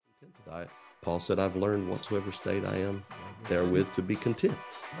Paul said, I've learned whatsoever state I am therewith to be content.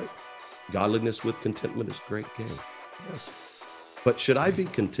 Right. Godliness with contentment is great gain. Yes. But should I be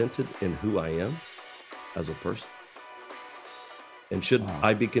contented in who I am as a person? And should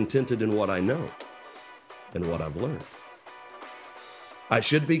I be contented in what I know and what I've learned? I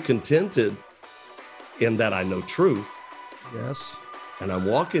should be contented in that I know truth. Yes. And I'm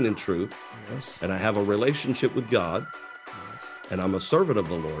walking in truth. Yes. And I have a relationship with God. Yes. And I'm a servant of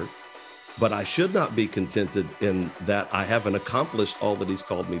the Lord. But I should not be contented in that I haven't accomplished all that he's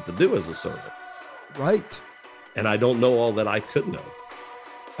called me to do as a servant. Right. And I don't know all that I could know.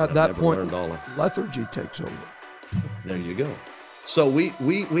 At that point, lethargy takes over. There you go. So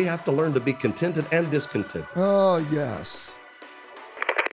we have to learn to be contented and discontented. Oh, yes.